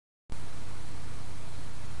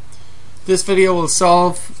This video will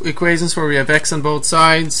solve equations where we have x on both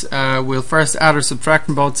sides. We'll first add or subtract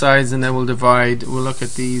from both sides, and then we'll divide. We'll look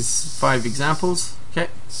at these 5 examples. Okay.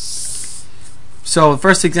 So the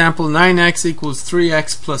first example, 9x equals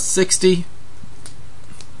 3x plus 60.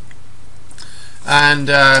 And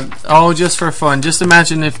just for fun, just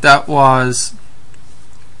imagine if that was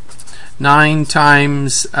 9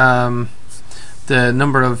 times the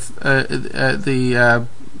number of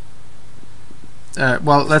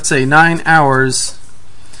well, let's say 9 hours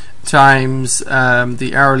times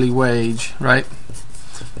the hourly wage, right,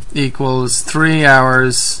 equals 3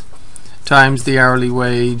 hours times the hourly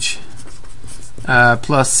wage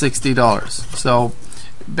plus $60. So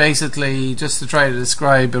basically, just to try to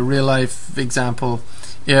describe a real life example,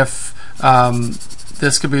 if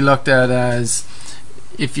this could be looked at as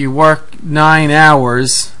if you work 9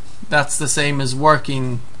 hours, that's the same as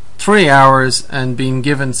working 3 hours and being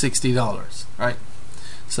given $60, right?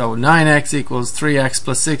 So 9x equals 3x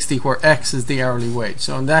plus 60, where x is the hourly wage.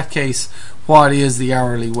 So in that case, what is the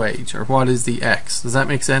hourly wage, or what is the x? Does that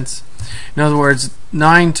make sense? In other words,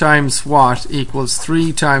 9 times what equals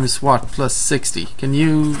 3 times what plus 60. Can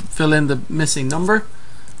you fill in the missing number?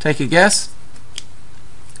 Take a guess.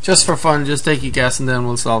 Just for fun, just take a guess and then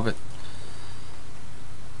we'll solve it.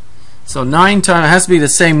 So 9 times, it has to be the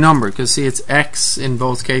same number, because see, it's x in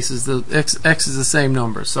both cases. The x is the same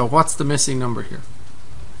number. So what's the missing number here?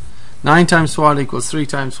 9 times what equals 3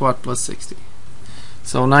 times what plus 60.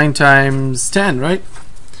 So 9 times 10, right?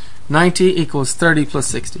 90 equals 30 plus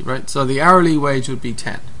 60, right? So the hourly wage would be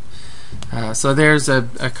 10. So there's a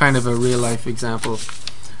kind of a real life example,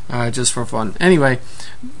 just for fun. Anyway,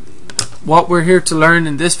 what we're here to learn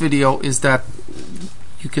in this video is that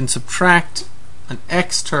you can subtract an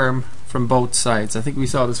x term from both sides. I think we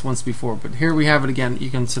saw this once before, but here we have it again. You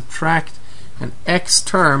can subtract an x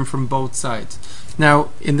term from both sides. Now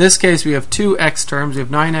in this case we have 2 x terms. We have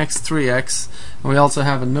 9x, 3x, and we also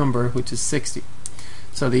have a number which is 60.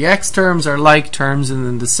 So the x terms are like terms, and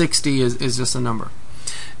then the 60 is just a number.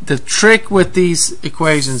 The trick with these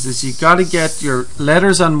equations is you got to get your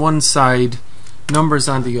letters on one side, numbers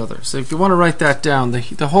on the other. So if you want to write that down,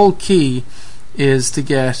 the whole key is to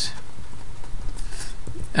get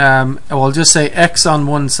we'll just say x on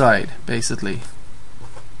one side, basically.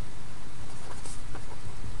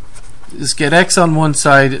 Just get x on one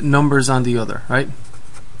side, numbers on the other, right?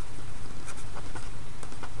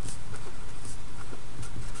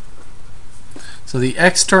 So the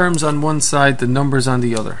x terms on one side, the numbers on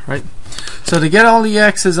the other, right? So to get all the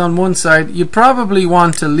x's on one side, you probably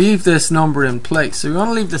want to leave this number in place. So you want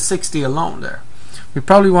to leave the 60 alone there. We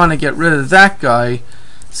probably want to get rid of that guy.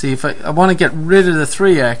 See, if I want to get rid of the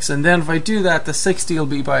 3x, and then if I do that, the 60 will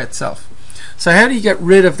be by itself. So how do you get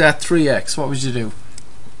rid of that 3x? What would you do?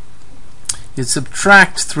 You'd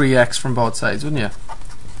subtract 3x from both sides, wouldn't you?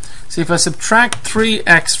 See, if I subtract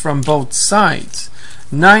 3x from both sides,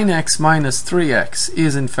 9x minus 3x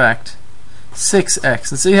is in fact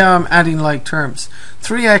 6x. And see how I'm adding like terms?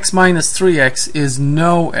 3x minus 3x is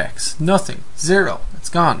no x, nothing, 0. It's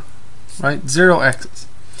gone, right? 0 x's.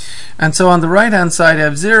 And so on the right hand side I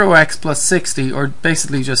have 0x plus 60, or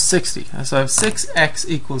basically just 60. So I have 6x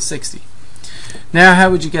equals 60. Now how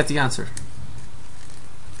would you get the answer?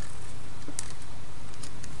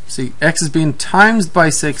 See, x is being times by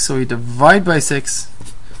 6, so we divide by 6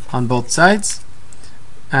 on both sides,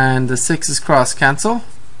 and the 6's cross cancel,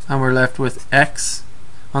 and we're left with x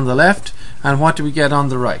on the left. And what do we get on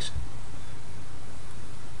the right?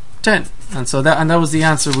 10. And so that was the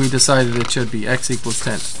answer we decided it should be. X equals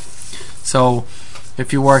 10. So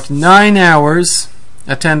if you work 9 hours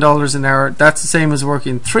at $10 an hour, that's the same as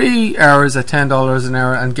working 3 hours at $10 an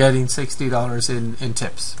hour and getting $60 in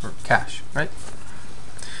tips or cash, right?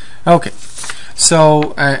 Okay,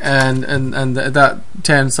 so and that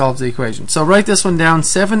 10 solves the equation. So write this one down.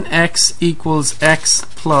 7x equals x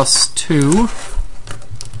plus 2.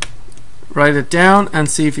 Write it down and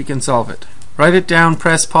see if you can solve it. Write it down,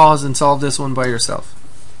 press pause, and solve this one by yourself.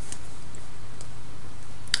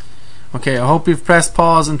 Okay, I hope you've pressed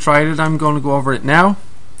pause and tried it. I'm going to go over it now.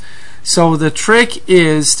 So the trick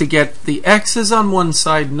is to get the x's on one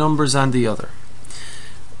side, numbers on the other.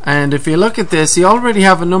 And if you look at this, you already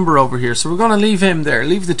have a number over here, so we're going to leave him there,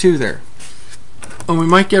 leave the 2 there. And we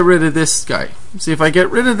might get rid of this guy. See, if I get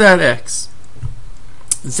rid of that x,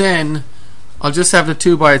 then I'll just have the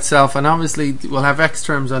 2 by itself, and obviously we'll have x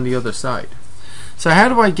terms on the other side. So how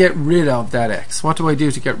do I get rid of that x? What do I do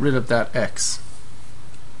to get rid of that x?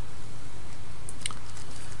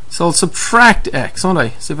 So I'll subtract x, won't I?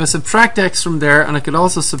 So if I subtract x from there, and I could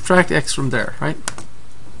also subtract x from there, right?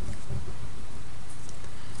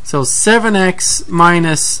 So 7x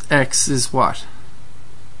minus x is what?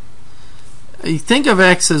 You think of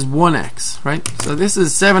x as 1x, right? So this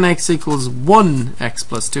is 7x equals 1x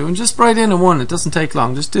plus 2. And just write in a 1. It doesn't take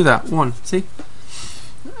long. Just do that. 1. See?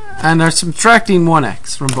 And they're subtracting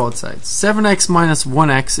 1x from both sides. 7x minus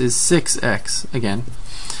 1x is 6x again.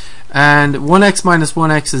 And 1x minus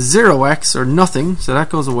 1x is 0x, or nothing. So that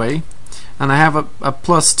goes away. And I have a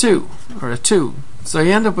plus 2, or a 2. So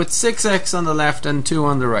you end up with 6x on the left and 2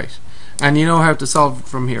 on the right. And you know how to solve it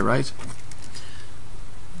from here, right?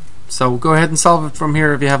 So go ahead and solve it from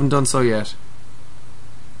here if you haven't done so yet.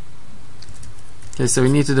 Okay, so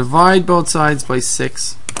we need to divide both sides by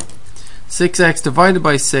 6. 6x divided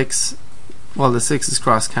by 6, well, the 6 is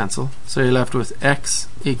cross cancel. So you're left with x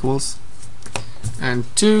equals, and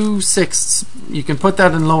 2/6, you can put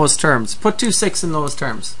that in lowest terms. Put 2/6 in lowest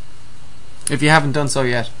terms if you haven't done so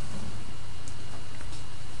yet.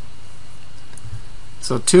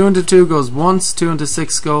 So 2 into 2 goes once, 2 into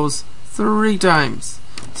 6 goes 3 times.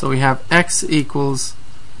 So we have x equals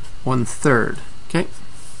 1/3. Okay.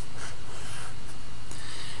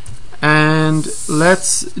 And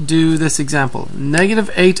let's do this example. Negative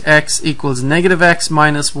 8x equals negative x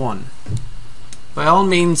minus 1. By all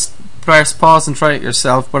means, press pause and try it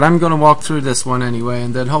yourself, but I'm going to walk through this one anyway,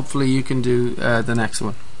 and then hopefully you can do the next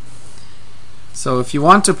one. So if you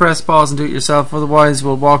want to press pause and do it yourself, otherwise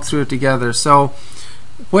we'll walk through it together. So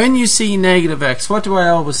when you see negative x, what do I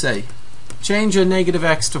always say? Change your negative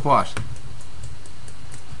x to what?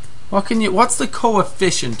 What's the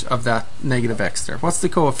coefficient of that negative x there? What's the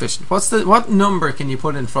coefficient? What number can you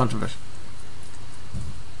put in front of it?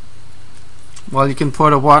 Well, you can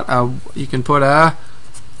put a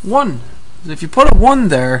 1. If you put a 1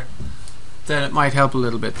 there, then it might help a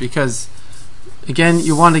little bit, because again,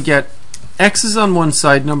 you want to get x's on one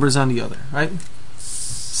side, numbers on the other, right?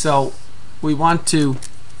 So we want to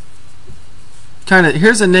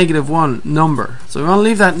here's a negative 1 number, so we want to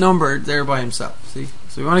leave that number there by himself. See?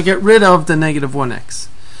 So we want to get rid of the negative 1x.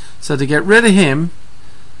 So to get rid of him,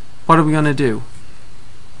 what are we going to do?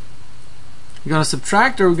 We're going to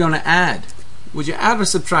subtract, or we're going to add? Would you add or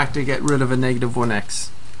subtract to get rid of a negative 1x?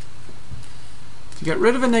 To get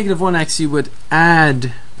rid of a negative 1x, you would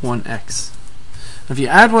add 1x. If you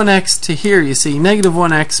add 1x to here, you see negative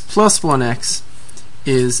 1x plus 1x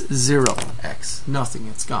is 0x. Nothing,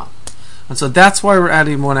 it's gone. And so that's why we're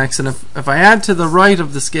adding 1x. And if I add to the right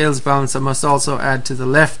of the scales balance, I must also add to the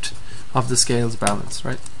left of the scales balance,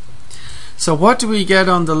 right? So what do we get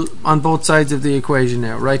on both sides of the equation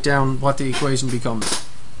now? Write down what the equation becomes.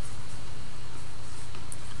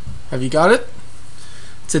 Have you got it?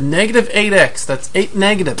 It's a negative 8x. That's 8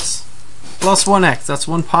 negatives. Plus 1x. That's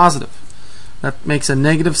 1 positive. That makes a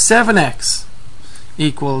negative 7x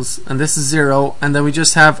equals, and this is 0. And then we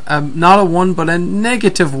just have not a 1, but a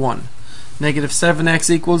negative 1. Negative 7x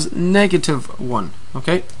equals negative 1.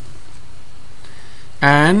 Okay?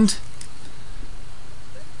 And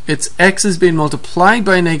its x is being multiplied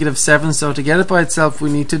by negative 7, so to get it by itself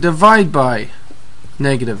we need to divide by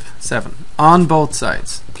negative 7 on both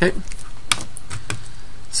sides. Okay?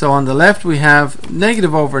 So on the left we have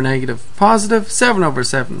negative over negative positive, 7 over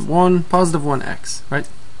 7, 1, positive 1x, right?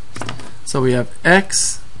 So we have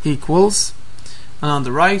x equals, and on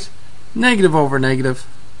the right, negative over negative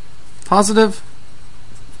positive,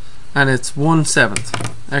 and it's 1/7.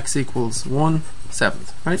 X equals 1/7,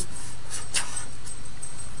 right?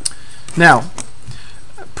 Now,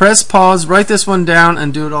 press pause, write this one down,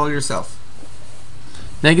 and do it all yourself.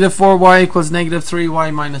 Negative 4y equals negative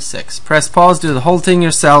 3y minus 6. Press pause, do the whole thing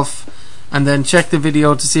yourself, and then check the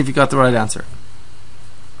video to see if you got the right answer.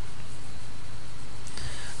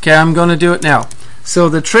 Okay, I'm going to do it now. So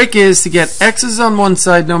the trick is to get x's on one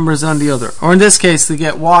side, numbers on the other. Or in this case, to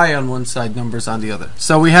get y on one side, numbers on the other.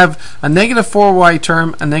 So we have a negative 4y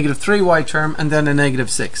term, a negative 3y term, and then a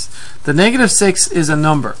negative 6. The negative 6 is a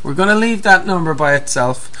number. We're going to leave that number by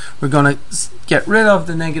itself. We're going to get rid of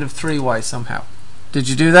the negative 3y somehow. Did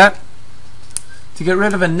you do that? To get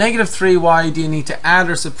rid of a negative 3y, do you need to add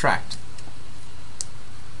or subtract?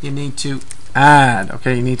 You need to add.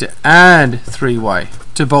 Okay, you need to add 3y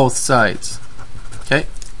to both sides. Okay?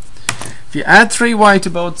 If you add 3y to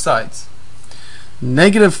both sides,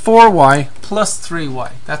 negative 4y plus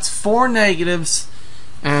 3y. That's 4 negatives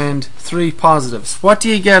and 3 positives. What do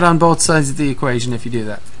you get on both sides of the equation if you do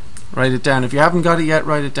that? Write it down. If you haven't got it yet,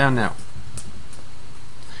 write it down now.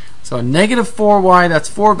 So negative 4y, that's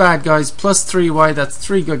 4 bad guys, plus 3y, that's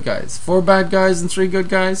 3 good guys. 4 bad guys and 3 good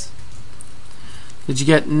guys. Did you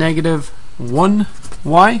get negative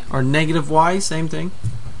 1y or negative y? Same thing.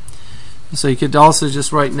 So you could also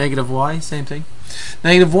just write negative y, same thing.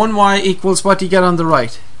 Negative 1y equals, what do you get on the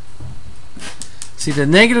right? See, the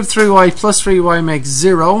negative 3y plus 3y makes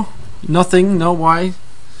 0, nothing, no y,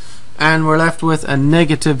 and we're left with a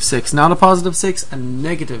negative 6. Not a positive 6, a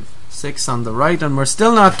negative 6 on the right, and we're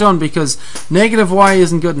still not done because negative y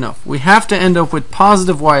isn't good enough. We have to end up with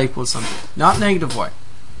positive y equals something, not negative y.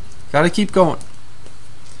 Got to keep going.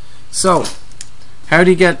 So, how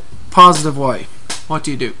do you get positive y? What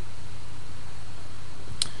do you do?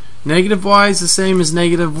 Negative y is the same as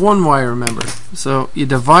negative 1y, remember. So you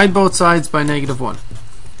divide both sides by negative 1.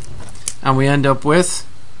 And we end up with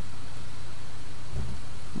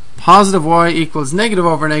positive y equals negative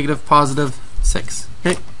over negative positive 6.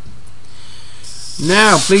 Okay.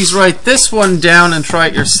 Now please write this one down and try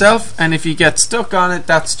it yourself. And if you get stuck on it,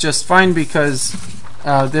 that's just fine, because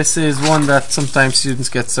this is one that sometimes students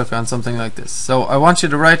get stuck on, something like this. So I want you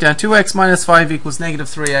to write down 2x minus 5 equals negative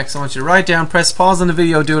 3x. I want you to write down, press pause on the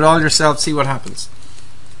video, do it all yourself, see what happens.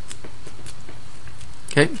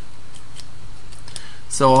 Okay.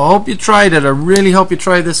 So I hope you tried it. I really hope you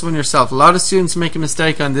try this one yourself. A lot of students make a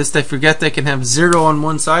mistake on this. They forget they can have 0 on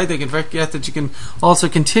one side. They can forget that you can also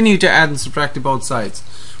continue to add and subtract to both sides.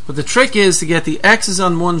 But the trick is to get the x's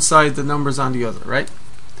on one side, the numbers on the other, right?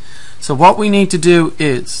 So what we need to do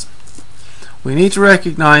is we need to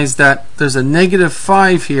recognize that there's a negative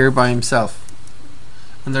 5 here by himself,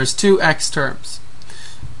 and there's two x terms.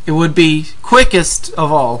 It would be quickest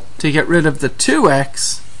of all to get rid of the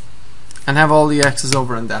 2x and have all the x's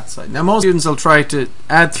over on that side. Now most students will try to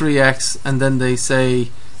add 3x and then they say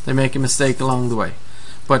they make a mistake along the way.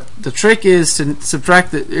 But the trick is to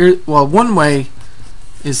subtract the, well, one way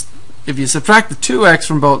is if you subtract the 2x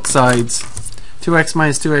from both sides, 2x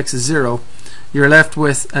minus 2x is 0, you're left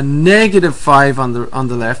with a negative 5 on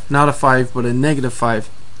the left, not a 5 but a negative 5,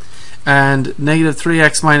 and negative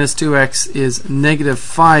 3x minus 2x is negative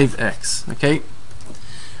 5x. Okay,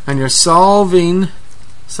 and you're solving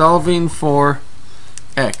for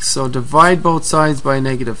x, so divide both sides by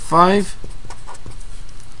negative 5.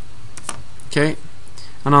 Okay,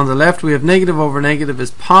 and on the left we have negative over negative is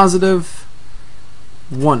positive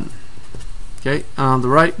 1. Okay, and on the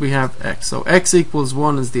right we have x. So x equals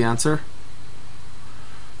 1 is the answer.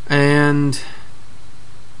 And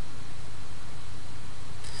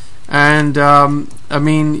I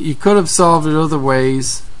mean, you could have solved it other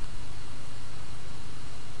ways.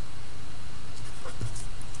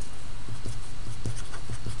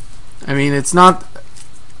 I mean, it's not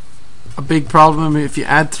a big problem if you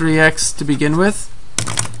add 3x to begin with,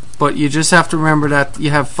 but you just have to remember that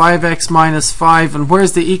you have 5x minus 5, and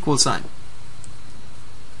where's the equal sign?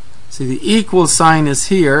 See, the equal sign is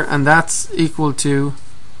here, and that's equal to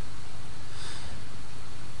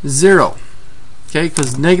 0. Okay,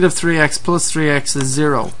 because negative 3x plus 3x is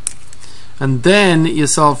 0. And then you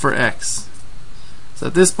solve for x. So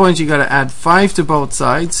at this point you got to add 5 to both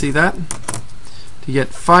sides, see that? To get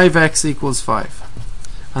 5x equals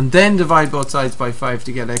 5. And then divide both sides by 5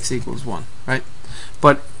 to get x equals 1, right?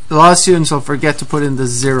 But a lot of students will forget to put in the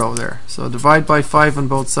 0 there. So divide by 5 on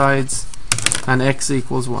both sides and x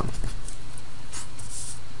equals 1.